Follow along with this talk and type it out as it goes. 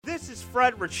This is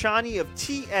Fred Rachani of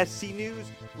TSC News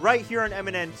right here on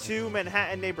MNN2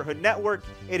 Manhattan Neighborhood Network.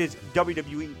 It is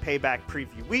WWE Payback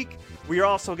Preview Week. We are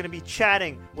also going to be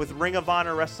chatting with Ring of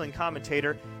Honor wrestling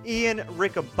commentator Ian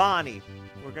Riccaboni.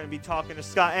 We're going to be talking to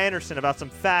Scott Anderson about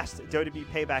some fast WWE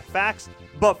Payback facts.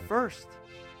 But first,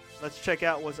 let's check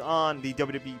out what's on the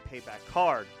WWE Payback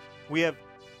card. We have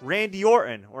Randy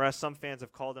Orton, or as some fans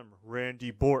have called him,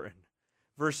 Randy Borton,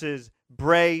 versus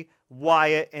Bray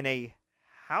Wyatt in a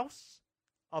House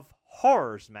of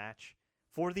Horrors match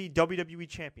for the WWE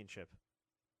Championship.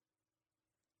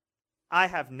 I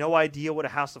have no idea what a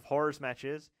House of Horrors match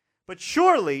is, but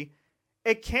surely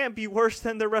it can't be worse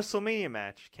than the WrestleMania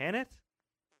match, can it?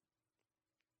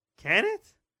 Can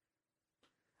it?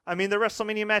 I mean, the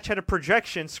WrestleMania match had a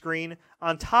projection screen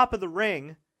on top of the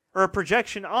ring, or a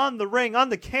projection on the ring, on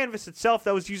the canvas itself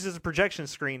that was used as a projection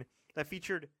screen that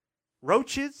featured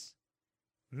roaches,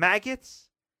 maggots,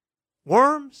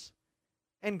 worms,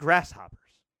 and grasshoppers.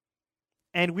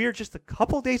 And we are just a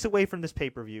couple days away from this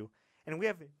pay-per-view, and we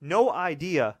have no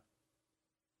idea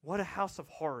what a House of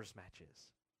Horrors match is.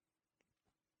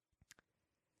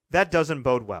 That doesn't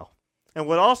bode well. And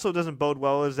what also doesn't bode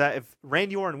well is that if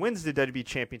Randy Orton wins the WWE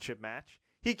Championship match,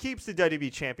 he keeps the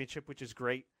WWE Championship, which is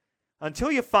great.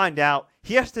 Until you find out,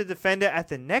 he has to defend it at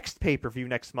the next pay-per-view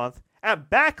next month at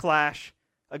Backlash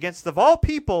against, of all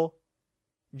people,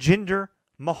 Jinder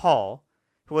Mahal,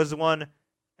 who has won,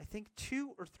 I think,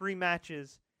 2 or 3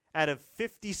 matches out of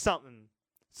 50-something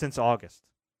since August.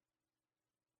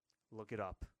 Look it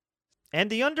up.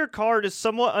 And the undercard is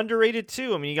somewhat underrated,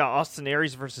 too. I mean, you got Austin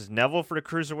Aries versus Neville for the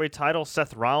Cruiserweight title,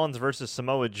 Seth Rollins versus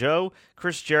Samoa Joe,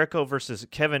 Chris Jericho versus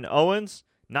Kevin Owens.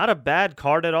 Not a bad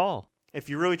card at all. If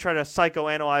you really try to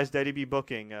psychoanalyze WWE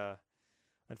booking,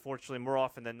 unfortunately, more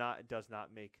often than not, it does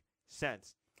not make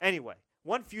sense. Anyway,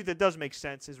 one feud that does make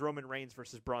sense is Roman Reigns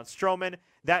versus Braun Strowman.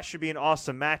 That should be an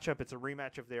awesome matchup. It's a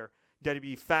rematch of their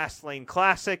WWE Fastlane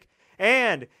Classic.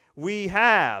 And we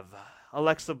have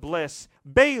Alexa Bliss,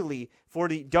 Bayley for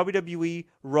the WWE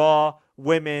Raw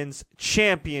Women's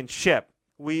Championship.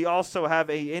 We also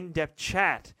have an in-depth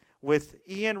chat with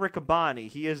Ian Riccaboni.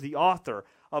 He is the author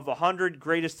of 100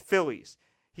 Greatest Phillies.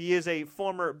 He is a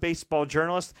former baseball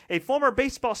journalist, a former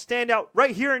baseball standout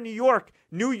right here in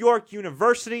New York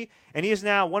University, and he is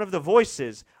now one of the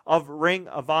voices of Ring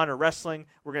of Honor Wrestling.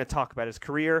 We're going to talk about his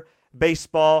career,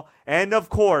 baseball, and, of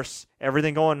course,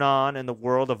 everything going on in the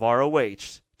world of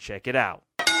ROH. Check it out.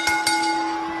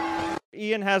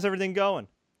 Ian, how's everything going?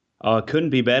 It couldn't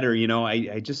be better. You know,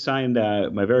 I just signed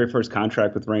my very first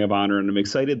contract with Ring of Honor, and I'm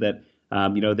excited that,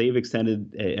 they've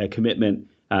extended a commitment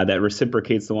that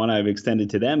reciprocates the one I've extended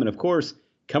to them. And of course,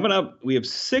 coming up, we have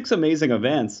 6 amazing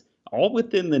events, all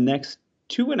within the next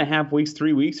 2.5 weeks,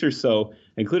 3 weeks or so,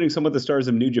 including some of the stars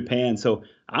of New Japan. So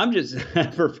I'm just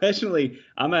professionally,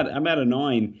 I'm at a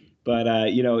 9, but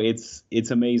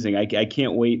it's amazing. I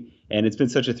can't wait, and it's been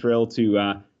such a thrill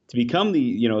to become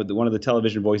the one of the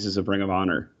television voices of Ring of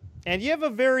Honor. And you have a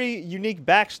very unique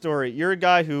backstory. You're a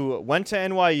guy who went to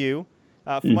NYU.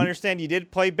 From what I understand, you did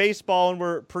play baseball and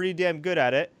were pretty damn good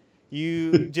at it.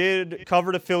 You did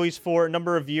cover the Phillies for a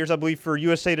number of years, I believe, for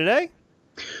USA Today?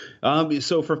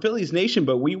 So for Phillies Nation,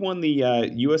 but we won the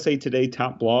USA Today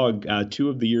top blog 2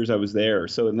 of the years I was there.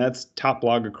 And that's top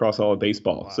blog across all of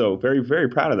baseball. Wow. So very, very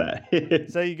proud of that.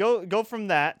 So you go from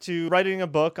that to writing a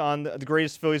book on the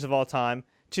greatest Phillies of all time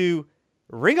to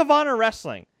Ring of Honor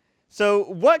Wrestling. So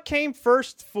what came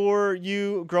first for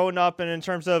you growing up, and in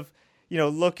terms of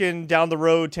looking down the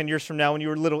road 10 years from now when you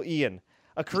were little Ian?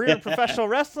 A career in professional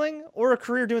wrestling or a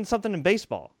career doing something in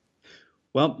baseball?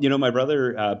 Well, my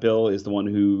brother, Bill, is the one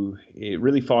who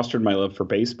really fostered my love for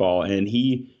baseball. And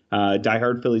he,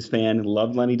 diehard Phillies fan,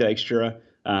 loved Lenny Dykstra.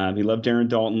 He loved Darren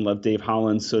Daulton, loved Dave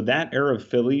Hollins. So that era of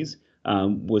Phillies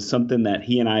was something that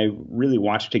he and I really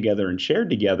watched together and shared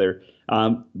together.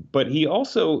 But he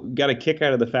also got a kick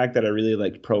out of the fact that I really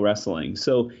liked pro wrestling.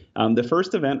 So the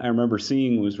first event I remember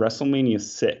seeing was WrestleMania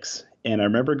 6. And I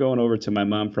remember going over to my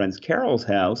mom friend's Carol's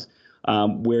house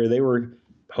where they were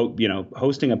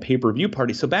hosting a pay-per-view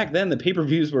party. So back then the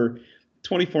pay-per-views were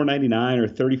 $24.99 or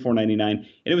 $34.99. And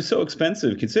it was so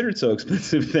expensive, considered so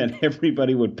expensive, that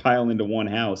everybody would pile into one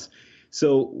house.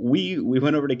 So we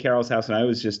went over to Carol's house, and I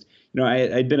was just,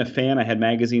 I'd been a fan. I had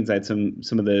magazines. I had some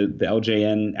of the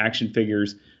LJN action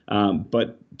figures.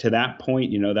 But to that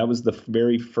point, that was the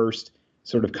very first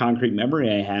sort of concrete memory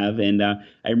I have. And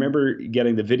I remember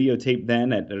getting the videotape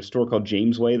then at a store called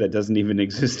Jamesway that doesn't even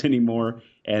exist anymore.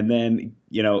 And then,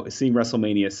 seeing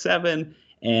WrestleMania 7.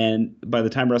 And by the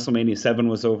time WrestleMania 7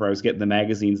 was over, I was getting the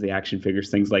magazines, the action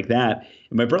figures, things like that.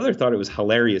 And my brother thought it was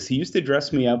hilarious. He used to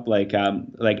dress me up like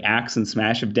Axe and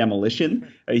Smash of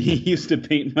Demolition. He used to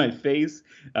paint my face.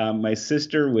 My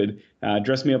sister would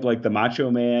dress me up like the Macho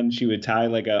Man. She would tie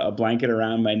like a blanket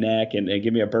around my neck and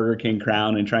give me a Burger King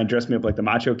crown and try and dress me up like the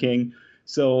Macho King.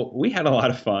 So we had a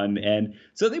lot of fun. And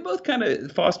so they both kind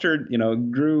of fostered,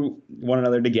 grew one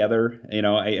another together.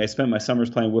 I spent my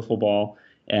summers playing wiffle ball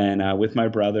and with my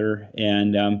brother.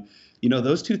 And,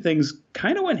 those two things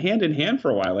kind of went hand in hand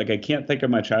for a while. Like I can't think of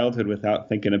my childhood without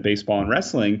thinking of baseball and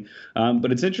wrestling.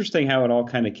 But it's interesting how it all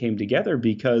kind of came together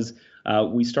because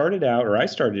I started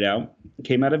out,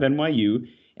 came out of NYU,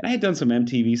 and I had done some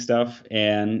MTV stuff,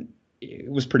 and it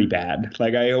was pretty bad.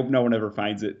 Like I hope no one ever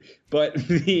finds it. But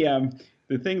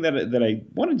the thing that I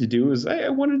wanted to do is I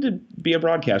wanted to be a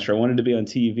broadcaster. I wanted to be on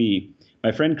TV.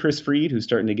 My friend Chris Fried, who's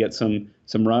starting to get some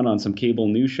run on some cable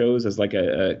news shows as like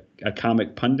a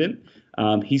comic pundit,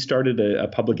 he started a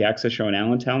public access show in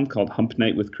Allentown called Hump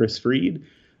Night with Chris Fried.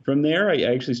 From there, I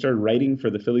actually started writing for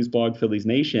the Phillies blog, Phillies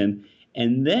Nation.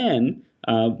 And then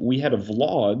we had a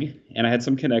vlog, and I had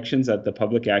some connections at the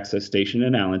public access station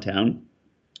in Allentown.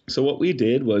 So what we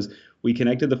did was we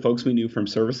connected the folks we knew from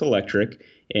Service Electric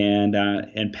and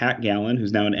Pat Gallen,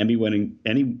 who's now an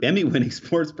Emmy-winning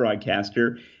sports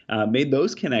broadcaster, made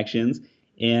those connections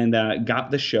and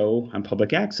got the show on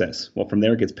public access. Well, from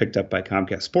there, it gets picked up by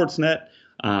Comcast Sportsnet.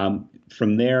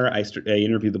 From there, I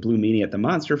interviewed the Blue Meanie at the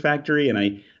Monster Factory, and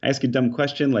I asked a dumb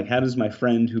question like, how does my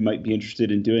friend who might be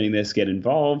interested in doing this get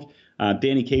involved?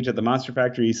 Danny Cage at the Monster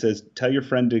Factory says, tell your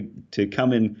friend to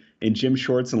come in gym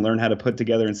shorts and learn how to put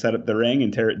together and set up the ring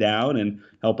and tear it down and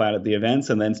help out at the events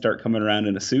and then start coming around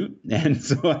in a suit. And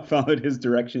so I followed his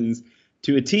directions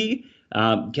to a T.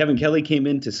 Kevin Kelly came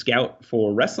in to scout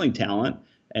for wrestling talent.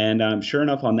 And sure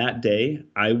enough, on that day,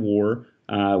 I wore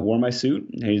my suit.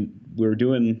 We were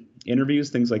doing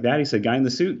interviews, things like that. He said, guy in the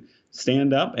suit,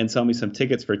 stand up and sell me some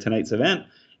tickets for tonight's event.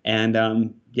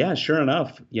 And sure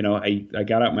enough, I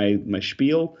got out my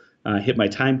spiel, hit my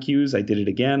time cues. I did it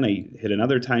again. I hit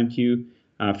another time cue.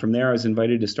 From there, I was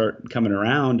invited to start coming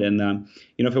around. And,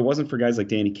 if it wasn't for guys like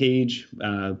Danny Cage,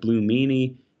 Blue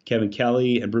Meanie, Kevin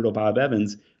Kelly, and Brutal Bob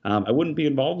Evans, I wouldn't be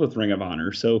involved with Ring of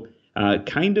Honor. So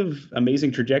kind of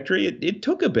amazing trajectory. It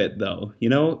took a bit, though.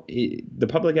 The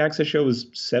public access show was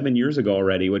 7 years ago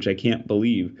already, which I can't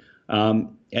believe.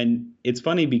 And it's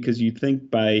funny because you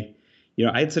think I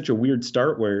had such a weird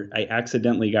start where I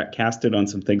accidentally got casted on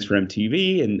some things for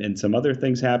MTV and some other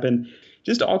things happened.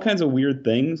 Just all kinds of weird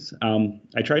things.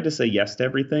 I tried to say yes to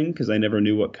everything because I never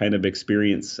knew what kind of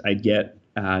experience I'd get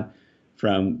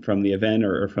from the event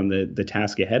or from the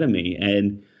task ahead of me.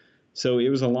 And so it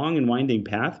was a long and winding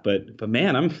path, but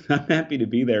man, I'm happy to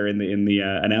be there in the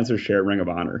announcer's chair at Ring of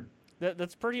Honor.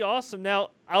 That's pretty awesome. Now,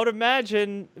 I would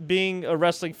imagine being a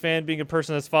wrestling fan, being a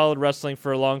person that's followed wrestling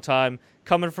for a long time,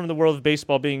 coming from the world of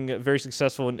baseball, being very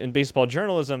successful in baseball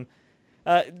journalism,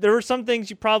 there were some things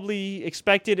you probably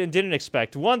expected and didn't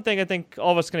expect. One thing I think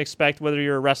all of us can expect, whether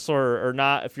you're a wrestler or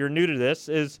not, if you're new to this,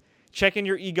 is checking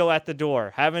your ego at the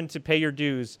door, having to pay your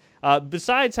dues.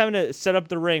 Besides having to set up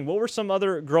the ring, what were some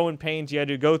other growing pains you had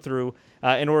to go through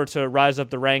in order to rise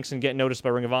up the ranks and get noticed by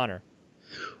Ring of Honor?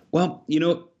 Well,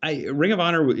 Ring of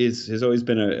Honor has always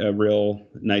been a real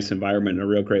nice environment, a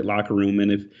real great locker room.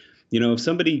 And if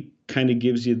somebody kind of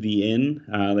gives you the in,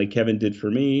 like Kevin did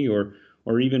for me, or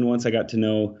even once I got to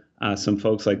know some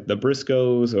folks like the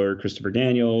Briscoes or Christopher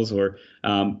Daniels or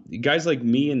guys like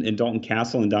me and Dalton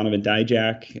Castle and Donovan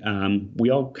Dijak, we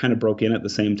all kind of broke in at the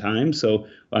same time. So,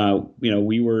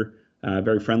 we were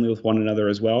very friendly with one another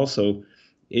as well. So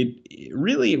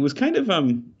it was kind of,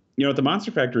 at the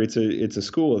Monster Factory, it's a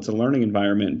school, it's a learning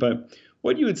environment. But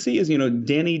what you would see is,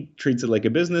 Danny treats it like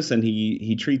a business, and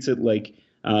he treats it like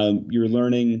you're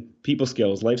learning people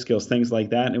skills, life skills, things like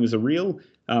that. And it was a real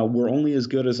we're only as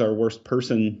good as our worst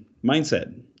person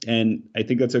mindset. And I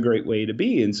think that's a great way to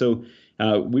be. And so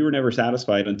we were never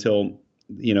satisfied until,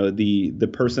 the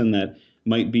person that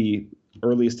might be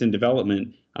earliest in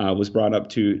development was brought up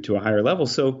to a higher level.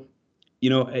 So,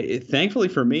 thankfully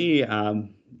for me,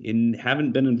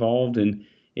 haven't been involved in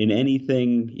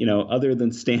anything, other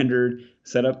than standard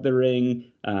set up the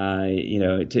ring,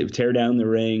 tear down the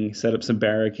ring, set up some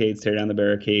barricades, tear down the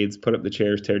barricades, put up the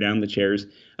chairs, tear down the chairs.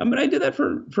 But I did that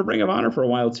for Ring of Honor for a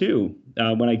while too.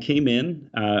 When I came in,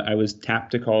 I was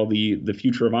tapped to call the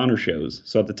Future of Honor shows.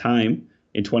 So at the time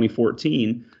in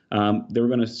 2014, they were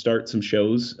going to start some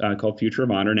shows called Future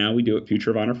of Honor. Now we do it Future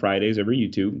of Honor Fridays on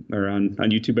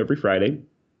YouTube every Friday.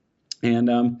 And,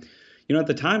 at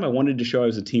the time I wanted to show I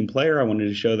was a team player. I wanted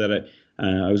to show that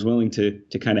I was willing to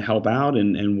kind of help out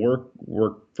and work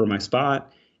for my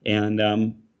spot.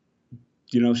 And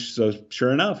so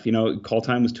sure enough, call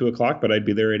time was 2:00, but I'd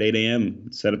be there at 8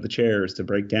 a.m., set up the chairs to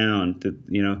break down, to,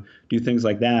 do things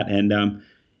like that. And,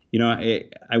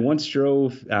 I once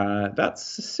drove about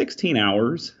 16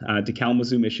 hours to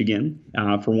Kalamazoo, Michigan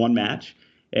for one match,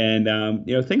 and,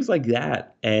 things like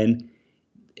that. And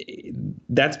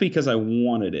that's because I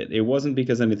wanted it. It wasn't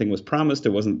because anything was promised. It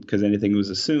wasn't because anything was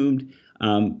assumed,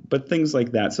 but things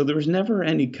like that. So there was never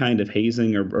any kind of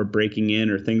hazing or breaking in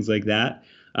or things like that.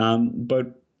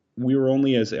 But we were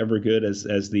only as ever good as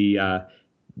the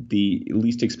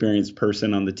least experienced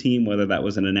person on the team, whether that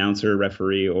was an announcer,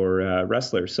 referee, or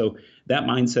wrestler. So that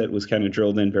mindset was kind of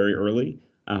drilled in very early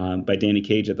by Danny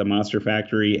Cage at the Monster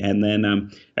Factory. And then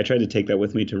I tried to take that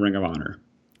with me to Ring of Honor.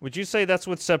 Would you say that's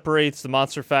what separates the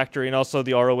Monster Factory and also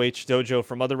the ROH dojo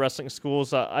from other wrestling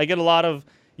schools? I get a lot of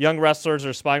young wrestlers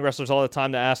or aspiring wrestlers all the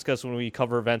time to ask us when we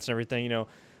cover events and everything,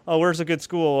 oh, where's a good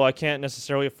school? I can't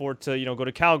necessarily afford to, go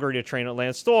to Calgary to train at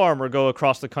Lance Storm or go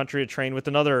across the country to train with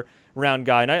another round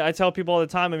guy. And I tell people all the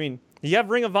time, you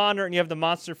have Ring of Honor and you have the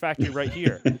Monster Factory right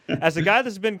here. As a guy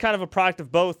that's been kind of a product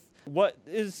of both, what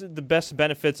is the best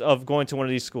benefits of going to one of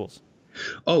these schools?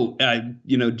 Oh,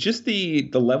 just the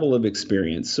level of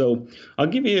experience. So I'll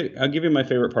give you my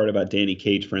favorite part about Danny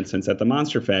Cage, for instance, at the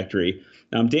Monster Factory.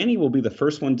 Danny will be the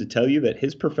first one to tell you that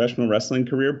his professional wrestling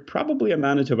career probably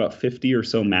amounted to about 50 or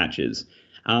so matches.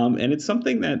 And it's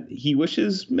something that he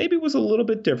wishes maybe was a little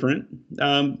bit different,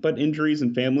 but injuries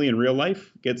and family and real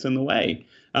life gets in the way.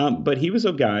 But he was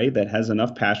a guy that has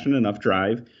enough passion, enough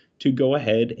drive to go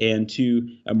ahead and to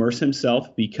immerse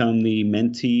himself, become the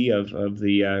mentee of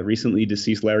the recently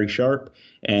deceased Larry Sharp,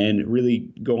 and really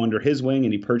go under his wing.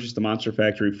 And he purchased the Monster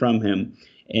Factory from him.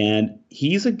 And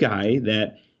he's a guy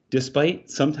that,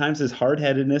 despite sometimes his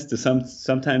hard-headedness, to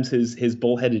sometimes his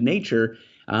bullheaded nature,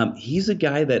 he's a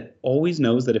guy that always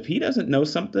knows that if he doesn't know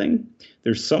something,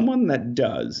 there's someone that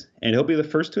does. And he'll be the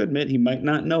first to admit he might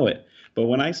not know it. But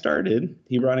when I started,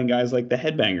 he brought in guys like the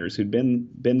Headbangers who'd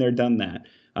been there, done that.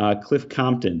 Cliff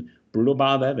Compton, Brutal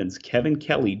Bob Evans, Kevin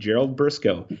Kelly, Gerald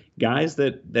Briscoe, guys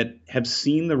that have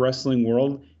seen the wrestling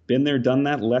world, been there, done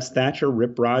that. Les Thatcher,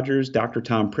 Rip Rogers, Dr.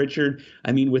 Tom Pritchard.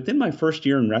 Within my first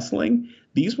year in wrestling,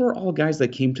 these were all guys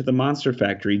that came to the Monster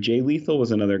Factory. Jay Lethal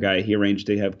was another guy he arranged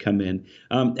to have come in.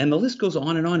 And the list goes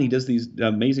on and on. He does these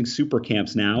amazing super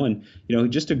camps now, and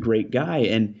just a great guy.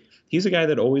 And he's a guy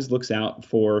that always looks out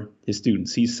for his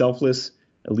students. He's selfless,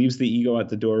 leaves the ego at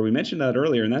the door. We mentioned that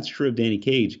earlier, and that's true of Danny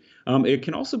Cage. It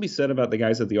can also be said about the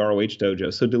guys at the ROH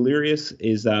dojo. So Delirious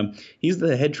is he's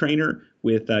the head trainer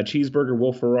with Cheeseburger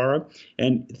Will Ferrara.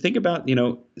 And think about,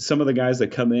 some of the guys that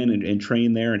come in and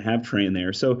train there and have trained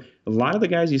there. So a lot of the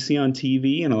guys you see on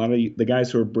TV and a lot of the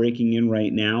guys who are breaking in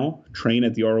right now train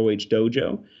at the ROH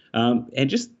dojo. And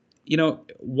just,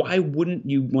 why wouldn't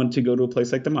you want to go to a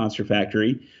place like the Monster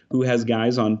Factory, who has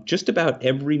guys on just about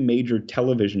every major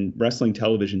wrestling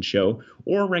television show,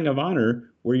 or Ring of Honor,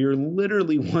 where you're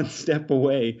literally one step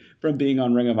away from being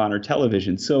on Ring of Honor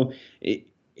television? So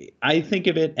I think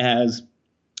of it as,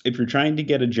 if you're trying to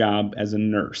get a job as a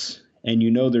nurse and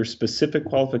there's specific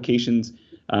qualifications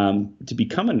to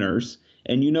become a nurse,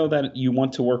 and that you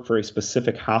want to work for a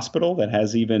specific hospital that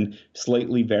has even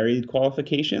slightly varied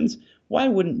qualifications, why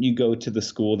wouldn't you go to the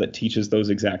school that teaches those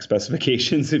exact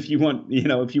specifications if you want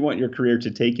your career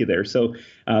to take you there? So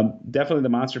definitely the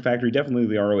Monster Factory, definitely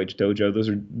the ROH dojo. Those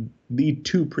are the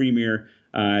two premier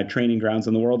training grounds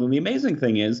in the world. And the amazing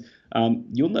thing is,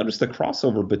 you'll notice the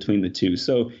crossover between the two.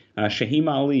 So Shaheem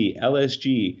Ali,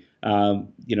 LSG,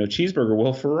 Cheeseburger,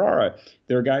 Will Ferrara,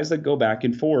 there are guys that go back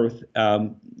and forth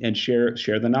and share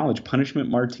the knowledge. Punishment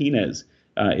Martinez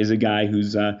is a guy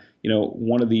who's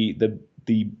one of the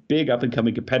big up and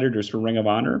coming competitors for Ring of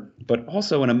Honor, but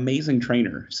also an amazing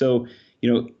trainer. So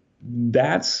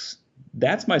that's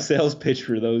my sales pitch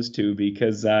for those two,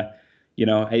 because I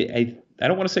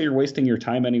don't want to say you're wasting your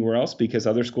time anywhere else, because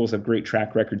other schools have great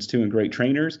track records too and great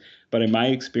trainers. But in my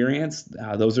experience,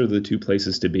 those are the two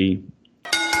places to be.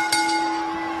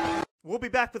 We'll be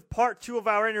back with part 2 of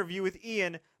our interview with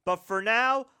Ian. But for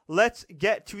now, let's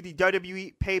get to the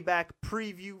WWE Payback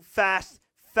preview fast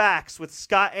facts with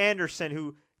Scott Anderson,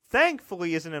 who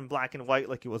thankfully isn't in black and white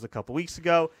like he was a couple weeks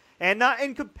ago, and not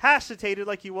incapacitated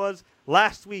like he was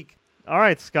last week. All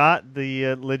right, Scott,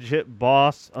 the legit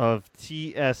boss of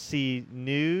TSC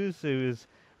News, who's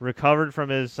recovered from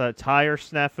his tire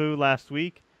snafu last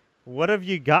week. What have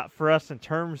you got for us in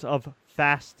terms of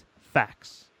fast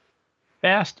facts?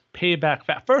 Fast payback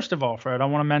fact. First of all, Fred, I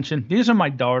want to mention these are my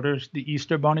daughters. The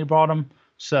Easter Bunny brought them.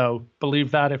 So believe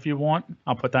that if you want.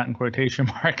 I'll put that in quotation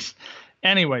marks.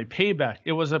 Anyway, Payback.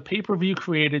 It was a pay-per-view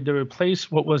created to replace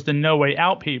what was the No Way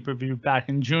Out pay-per-view back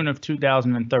in June of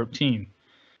 2013.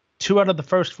 2 out of the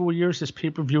first 4 years, this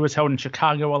pay-per-view was held in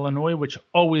Chicago, Illinois, which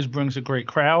always brings a great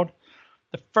crowd.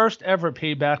 The first ever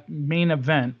Payback main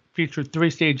event featured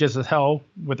 3 stages of hell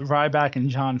with Ryback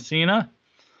and John Cena.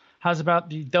 How's about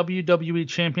the WWE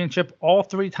Championship? All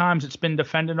 3 times it's been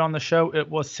defended on the show, it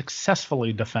was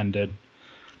successfully defended.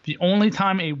 The only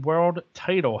time a world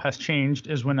title has changed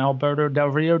is when Alberto Del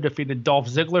Rio defeated Dolph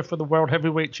Ziggler for the World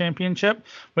Heavyweight Championship,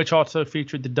 which also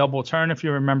featured the double turn, if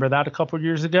you remember that a couple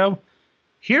years ago.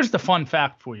 Here's the fun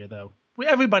fact for you, though.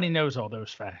 Everybody knows all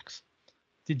those facts.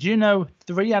 Did you know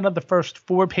 3 out of the first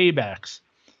 4 Paybacks,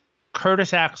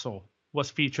 Curtis Axel was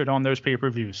featured on those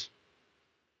pay-per-views?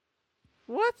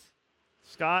 What?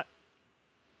 Scott,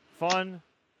 fun,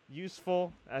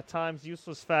 useful, at times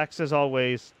useless facts as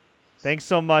always. Thanks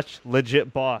so much,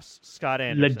 legit boss, Scott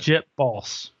Anderson. Legit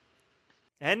boss.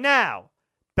 And now,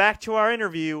 back to our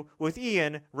interview with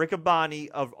Ian Riccaboni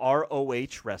of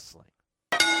ROH Wrestling.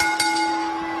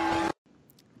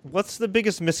 What's the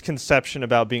biggest misconception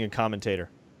about being a commentator?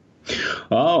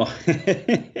 Oh,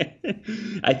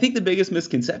 I think the biggest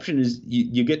misconception is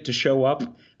you get to show up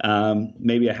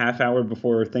maybe a half hour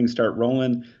before things start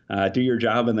rolling, do your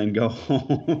job, and then go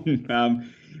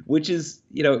home, which is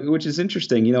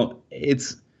interesting.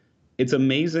 It's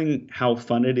amazing how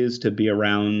fun it is to be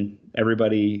around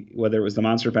everybody, whether it was the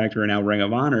Monster Factory or now Ring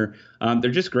of Honor.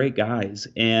 They're just great guys.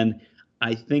 And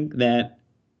I think that,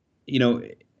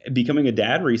 becoming a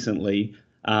dad recently,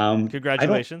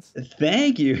 congratulations.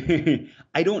 Thank you.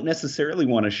 I don't necessarily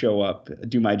want to show up,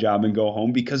 do my job, and go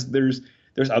home because there's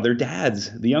other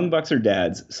dads. The Young Bucks are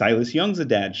dads. Silas Young's a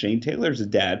dad. Shane Taylor's a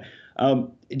dad.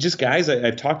 Just guys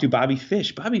I've talked to. Bobby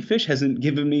Fish. Bobby Fish hasn't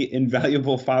given me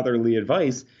invaluable fatherly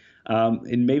advice,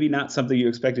 and maybe not something you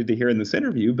expected to hear in this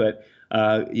interview, but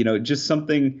just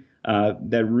something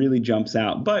that really jumps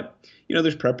out. But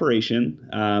there's preparation.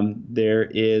 There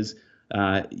is.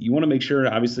 You want to make sure,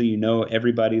 obviously,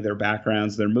 everybody, their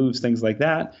backgrounds, their moves, things like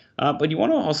that. But you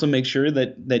want to also make sure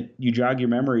that you jog your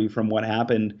memory from what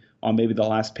happened on maybe the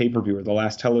last pay-per-view or the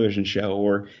last television show,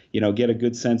 or, get a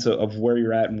good sense of where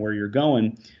you're at and where you're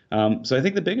going. So I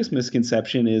think the biggest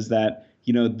misconception is that,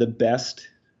 the best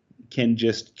can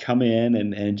just come in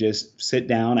and just sit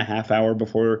down a half hour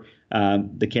before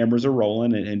the cameras are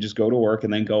rolling and just go to work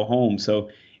and then go home. So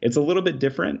it's a little bit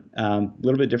different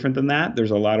than that.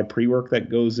 There's a lot of pre-work that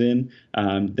goes in.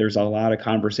 There's a lot of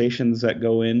conversations that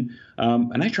go in.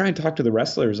 And I try and talk to the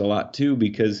wrestlers a lot too,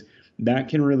 because that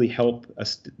can really help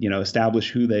us,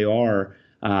 establish who they are.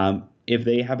 If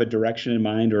they have a direction in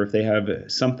mind, or if they have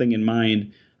something in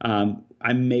mind,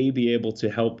 I may be able to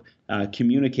help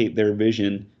communicate their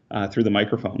vision through the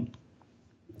microphone.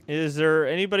 Is there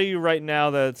anybody right now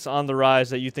that's on the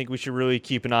rise that you think we should really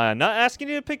keep an eye on? Not asking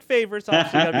you to pick favorites,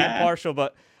 obviously you got to be impartial,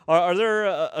 but are there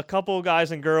a couple of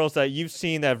guys and girls that you've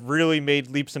seen that have really made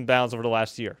leaps and bounds over the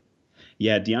last year?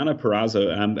 Yeah, Deonna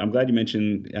Purrazzo. I'm glad you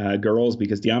mentioned girls,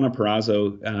 because Deonna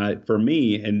Purrazzo, for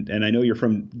me, and I know you're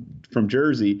from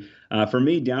Jersey. For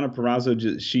me, Deonna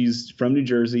Purrazzo, she's from New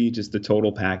Jersey, just the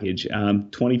total package.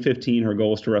 2015, her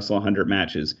goal was to wrestle 100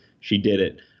 matches. She did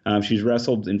it. She's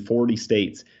wrestled in 40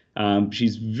 states.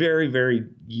 She's very, very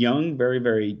young, very,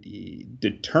 very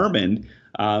determined.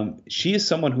 She is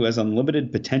someone who has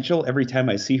unlimited potential. Every time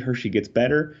I see her, she gets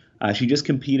better. She just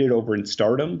competed over in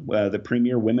Stardom, the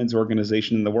premier women's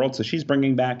organization in the world. So she's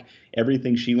bringing back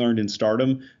everything she learned in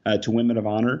Stardom to Women of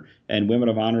Honor. And Women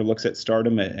of Honor looks at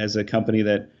Stardom as a company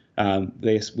that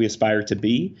we aspire to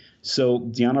be. So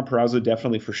Deonna Purrazzo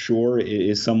definitely for sure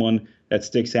is someone that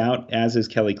sticks out, as is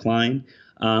Kelly Klein.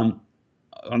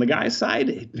 On the guy's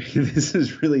side, this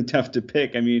is really tough to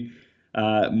pick. I mean,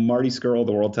 Marty Scurll,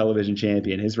 the world television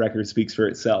champion, his record speaks for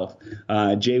itself.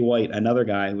 Jay White, another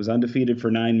guy who was undefeated for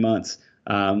 9 months,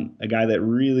 a guy that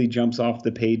really jumps off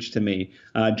the page to me.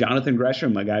 Jonathan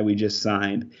Gresham, a guy we just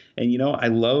signed. And, I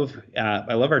love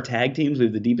our tag teams. We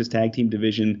have the deepest tag team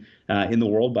division in the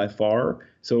world by far.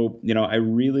 So, I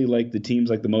really like the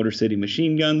teams like the Motor City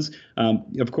Machine Guns.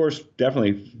 Of course,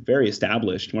 definitely very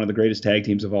established, one of the greatest tag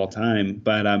teams of all time.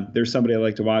 But there's somebody I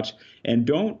like to watch. And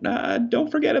don't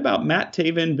forget about Matt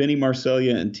Taven, Vinny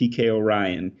Marseglia, and TK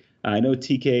O'Ryan. I know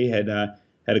TK had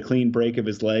a clean break of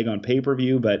his leg on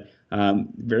pay-per-view, but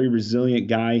very resilient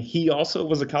guy. He also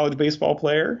was a college baseball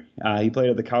player. He played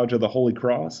at the College of the Holy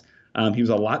Cross. He was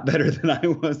a lot better than I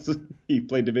was. He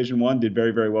played Division I, did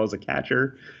very, very well as a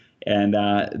catcher. And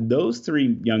those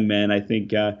 3 young men, I think,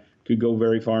 could go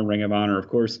very far in Ring of Honor. Of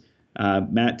course,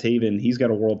 Matt Taven, he's got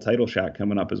a world title shot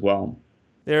coming up as well.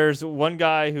 There's one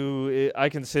guy who I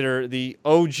consider the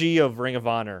OG of Ring of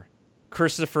Honor,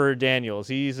 Christopher Daniels.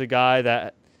 He's a guy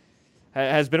that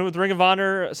has been with Ring of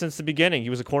Honor since the beginning. He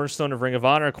was a cornerstone of Ring of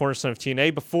Honor, a cornerstone of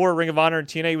TNA. Before Ring of Honor and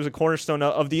TNA, he was a cornerstone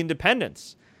of the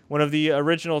Independents, one of the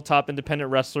original top independent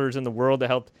wrestlers in the world that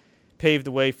helped pave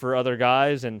the way for other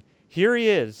guys. And here he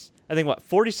is, I think,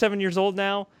 47 years old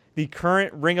now, the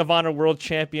current Ring of Honor world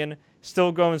champion,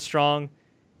 still going strong.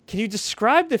 Can you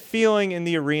describe the feeling in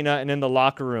the arena and in the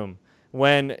locker room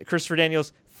when Christopher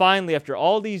Daniels finally, after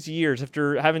all these years,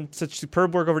 after having such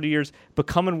superb work over the years,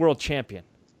 becoming world champion?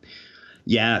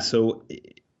 Yeah, so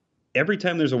every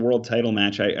time there's a world title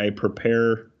match, I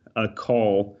prepare a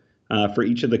call for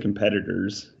each of the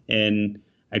competitors, and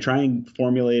I try and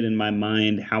formulate in my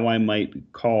mind how I might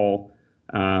call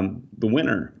the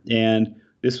winner. And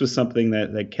this was something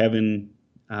that Kevin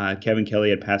Kelly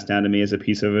had passed down to me as a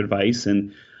piece of advice.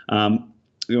 And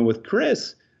with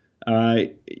Chris,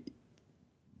 I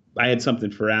had something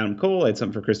for Adam Cole. I had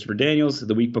something for Christopher Daniels.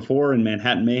 The week before in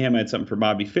Manhattan Mayhem, I had something for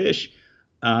Bobby Fish.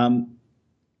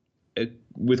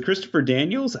 With Christopher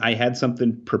Daniels, I had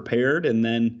something prepared, and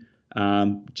then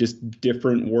just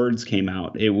different words came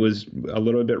out. It was a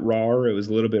little bit rawer. It was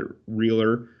a little bit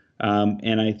realer.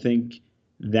 And I think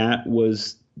that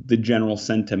was the general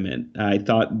sentiment. I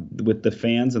thought with the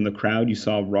fans and the crowd, you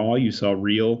saw raw, you saw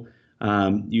real,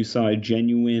 you saw a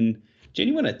genuine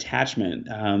attachment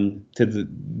to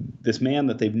this man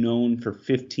that they've known for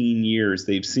 15 years.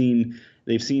 They've seen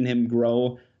him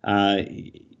grow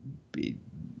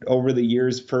over the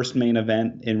years, first main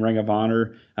event in Ring of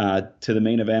Honor to the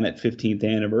main event at 15th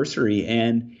anniversary.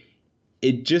 And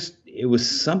it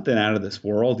was something out of this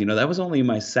world. That was only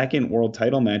my second world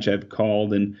title match I've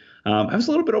called. And I was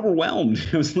a little bit overwhelmed.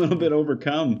 I was a little bit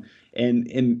overcome. And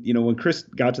when Chris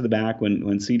got to the back,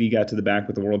 when CD got to the back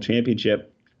with the world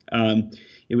championship,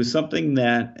 it was something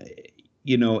that,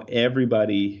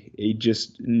 everybody,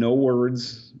 just no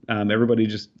words. Everybody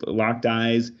just locked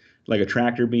eyes like a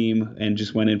tractor beam and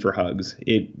just went in for hugs.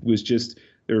 It was just,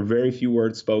 there were very few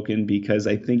words spoken, because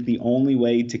I think the only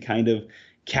way to kind of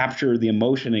capture the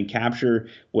emotion and capture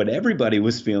what everybody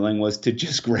was feeling was to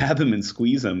just grab him and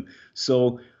squeeze him.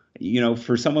 So,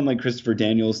 for someone like Christopher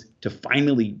Daniels to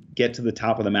finally get to the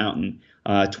top of the mountain,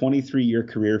 23-year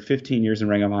career, 15 years in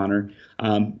Ring of Honor,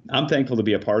 I'm thankful to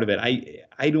be a part of it.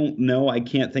 I don't know. I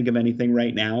can't think of anything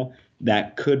right now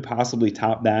that could possibly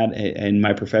top that in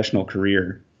my professional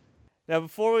career. Now,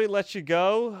 before we let you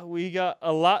go, we got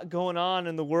a lot going on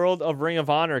in the world of Ring of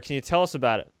Honor. Can you tell us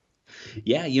about it?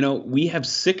 Yeah, we have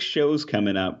 6 shows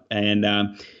coming up, and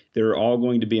they're all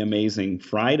going to be amazing.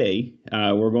 Friday,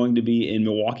 we're going to be in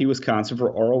Milwaukee, Wisconsin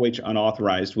for ROH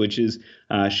Unauthorized, which is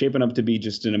shaping up to be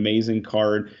just an amazing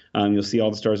card. You'll see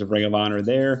all the stars of Ring of Honor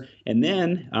there. And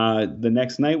then the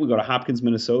next night, we go to Hopkins,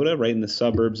 Minnesota, right in the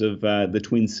suburbs of the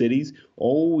Twin Cities.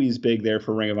 Always big there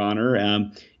for Ring of Honor.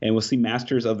 And we'll see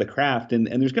Masters of the Craft. And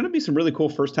there's going to be some really cool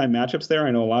first-time matchups there.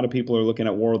 I know a lot of people are looking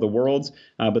at War of the Worlds,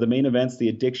 but the main event's The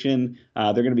Addiction.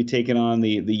 They're going to be taking on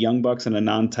the Young Bucks in a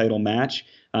non-title match.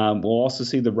 We'll also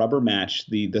see the rubber match,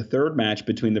 the third match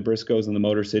between the Briscoes and the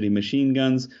Motor City Machine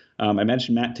Guns. I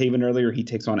mentioned Matt Taven earlier. He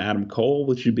takes on Adam Cole,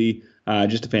 which should be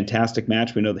just a fantastic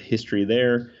match. We know the history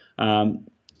there.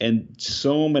 And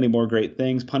so many more great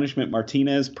things. Punishment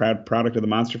Martinez, proud product of the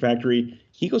Monster Factory.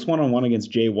 He goes one-on-one against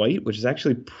Jay White, which is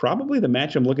actually probably the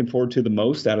match I'm looking forward to the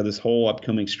most out of this whole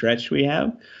upcoming stretch we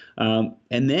have. And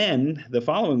then the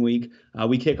following week,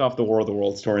 we kick off the War of the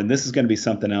Worlds tour, and this is going to be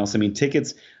something else. I mean,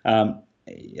 tickets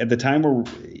at the time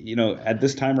at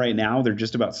this time right now, they're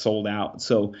just about sold out.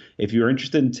 So if you're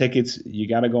interested in tickets, you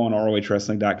got to go on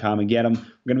ROHWrestling.com and get them.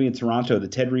 We're going to be in Toronto, the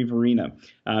Ted Reeve Arena.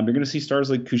 You're going to see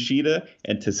stars like Kushida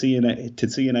and Tetsuya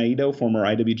Naito, former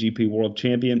IWGP World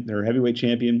Champion, or Heavyweight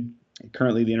Champion,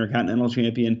 currently the Intercontinental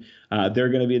Champion. They're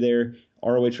going to be there.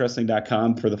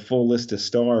 ROHWrestling.com for the full list of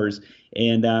stars.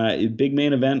 And a big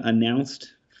main event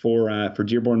announced for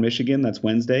Dearborn, Michigan. That's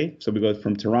Wednesday. So we go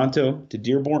from Toronto to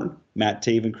Dearborn. Matt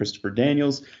Taven, Christopher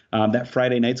Daniels. That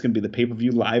Friday night's going to be the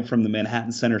pay-per-view live from the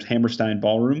Manhattan Center's Hammerstein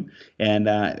Ballroom.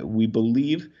 And we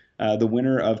believe the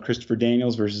winner of Christopher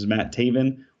Daniels versus Matt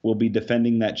Taven will be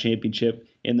defending that championship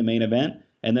in the main event.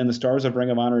 And then the stars of Ring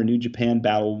of Honor and New Japan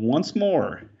battle once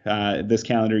more this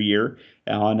calendar year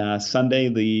on Sunday,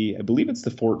 I believe it's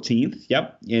the 14th.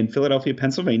 Yep, in Philadelphia,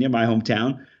 Pennsylvania, my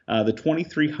hometown. The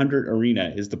 2300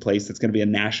 Arena is the place that's going to be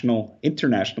a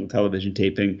international television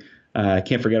taping.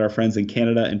 Can't forget our friends in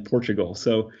Canada and Portugal.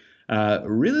 So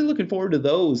really looking forward to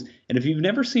those. And if you've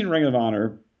never seen Ring of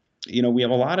Honor, we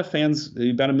have a lot of fans,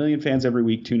 about 1 million fans every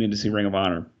week tune in to see Ring of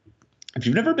Honor. If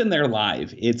you've never been there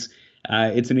live, it's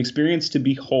It's an experience to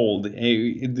behold.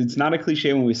 It's not a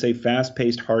cliche when we say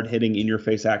fast-paced, hard-hitting,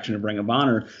 in-your-face action of Ring of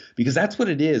Honor, because that's what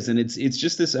it is. And it's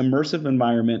just this immersive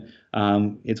environment.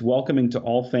 It's welcoming to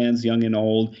all fans, young and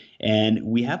old. And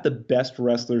we have the best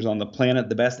wrestlers on the planet,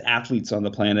 the best athletes on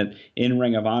the planet in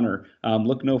Ring of Honor.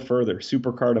 Look no further.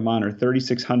 Supercard of Honor,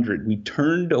 3,600. We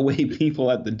turned away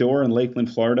people at the door in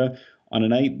Lakeland, Florida on a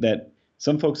night that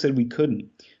some folks said we couldn't.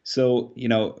 So,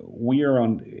 we are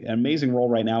on an amazing roll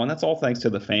right now, and that's all thanks to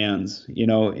the fans.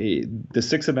 The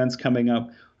 6 events coming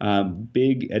up,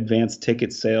 big advanced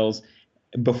ticket sales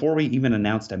before we even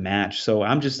announced a match. So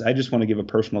I just want to give a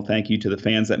personal thank you to the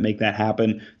fans that make that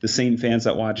happen, the same fans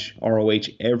that watch ROH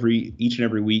each and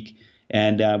every week.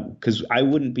 And because I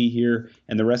wouldn't be here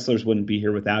and the wrestlers wouldn't be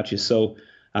here without you. So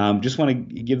just want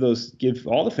to give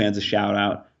all the fans a shout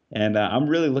out. And I'm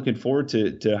really looking forward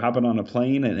to hopping on a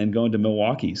plane and going to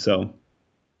Milwaukee. So,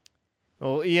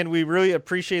 well, Ian, we really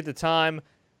appreciate the time.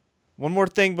 One more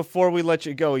thing before we let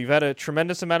you go. You've had a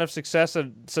tremendous amount of success at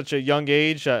such a young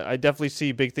age. I definitely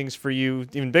see big things for you,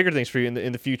 even bigger things for you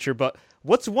in the future. But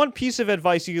what's one piece of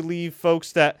advice you could leave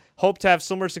folks that hope to have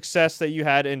similar success that you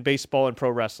had in baseball and pro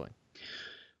wrestling?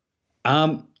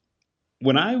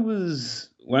 When I was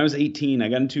 18,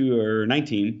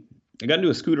 19. I got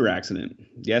into a scooter accident.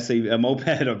 Yes, a moped,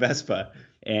 a Vespa,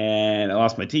 and I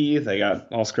lost my teeth. I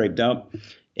got all scraped up,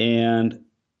 and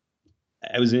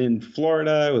I was in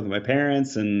Florida with my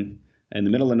parents and in the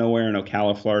middle of nowhere in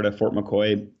Ocala, Florida, Fort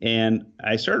McCoy, and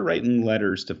I started writing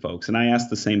letters to folks, and I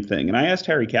asked the same thing. And I asked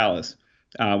Harry Kalas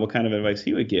what kind of advice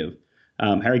he would give.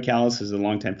 Harry Kalas is a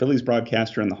longtime Phillies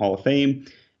broadcaster in the Hall of Fame,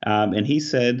 and he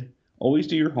said, always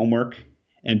do your homework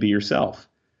and be yourself.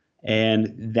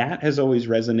 And that has always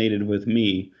resonated with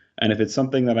me. And if it's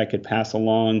something that I could pass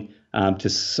along to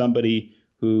somebody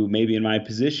who maybe in my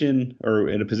position or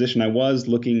in a position I was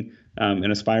looking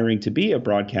and aspiring to be a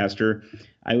broadcaster,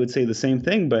 I would say the same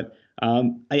thing. But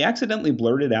I accidentally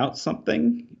blurted out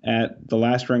something at the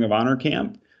last Ring of Honor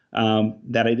camp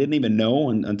that I didn't even know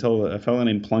until a fellow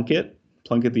named Plunkett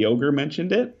the Ogre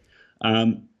mentioned it.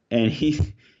 And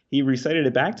he recited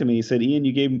it back to me. He said, Ian,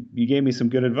 you gave me some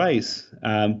good advice.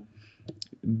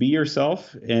 Be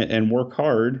yourself and work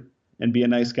hard and be a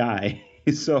nice guy.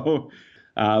 So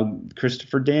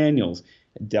Christopher Daniels,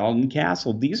 Dalton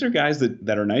Castle, these are guys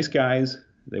that are nice guys.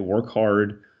 They work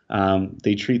hard.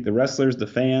 They treat the wrestlers, the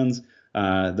fans,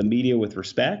 the media with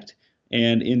respect.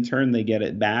 And in turn, they get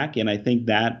it back. And I think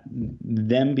that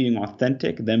them being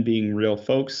authentic, them being real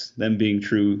folks, them being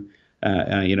true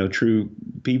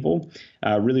people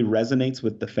really resonates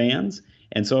with the fans.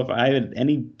 And so if I had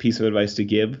any piece of advice to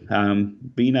give,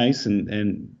 be nice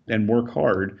and work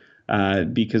hard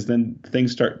because then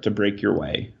things start to break your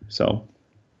way. So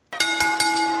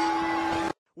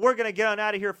we're going to get on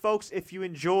out of here, folks. If you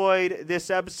enjoyed this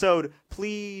episode,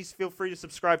 please feel free to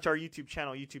subscribe to our YouTube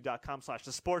channel,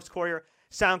 youtube.com/thesportscourier,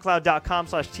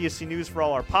 soundcloud.com/TSC News for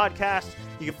all our podcasts.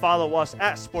 You can follow us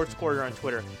at Sports Courier on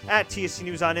Twitter, at TSC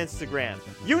News on Instagram.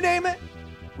 You name it,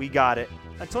 we got it.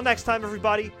 Until next time,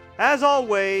 everybody, as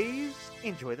always,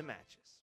 enjoy the matches.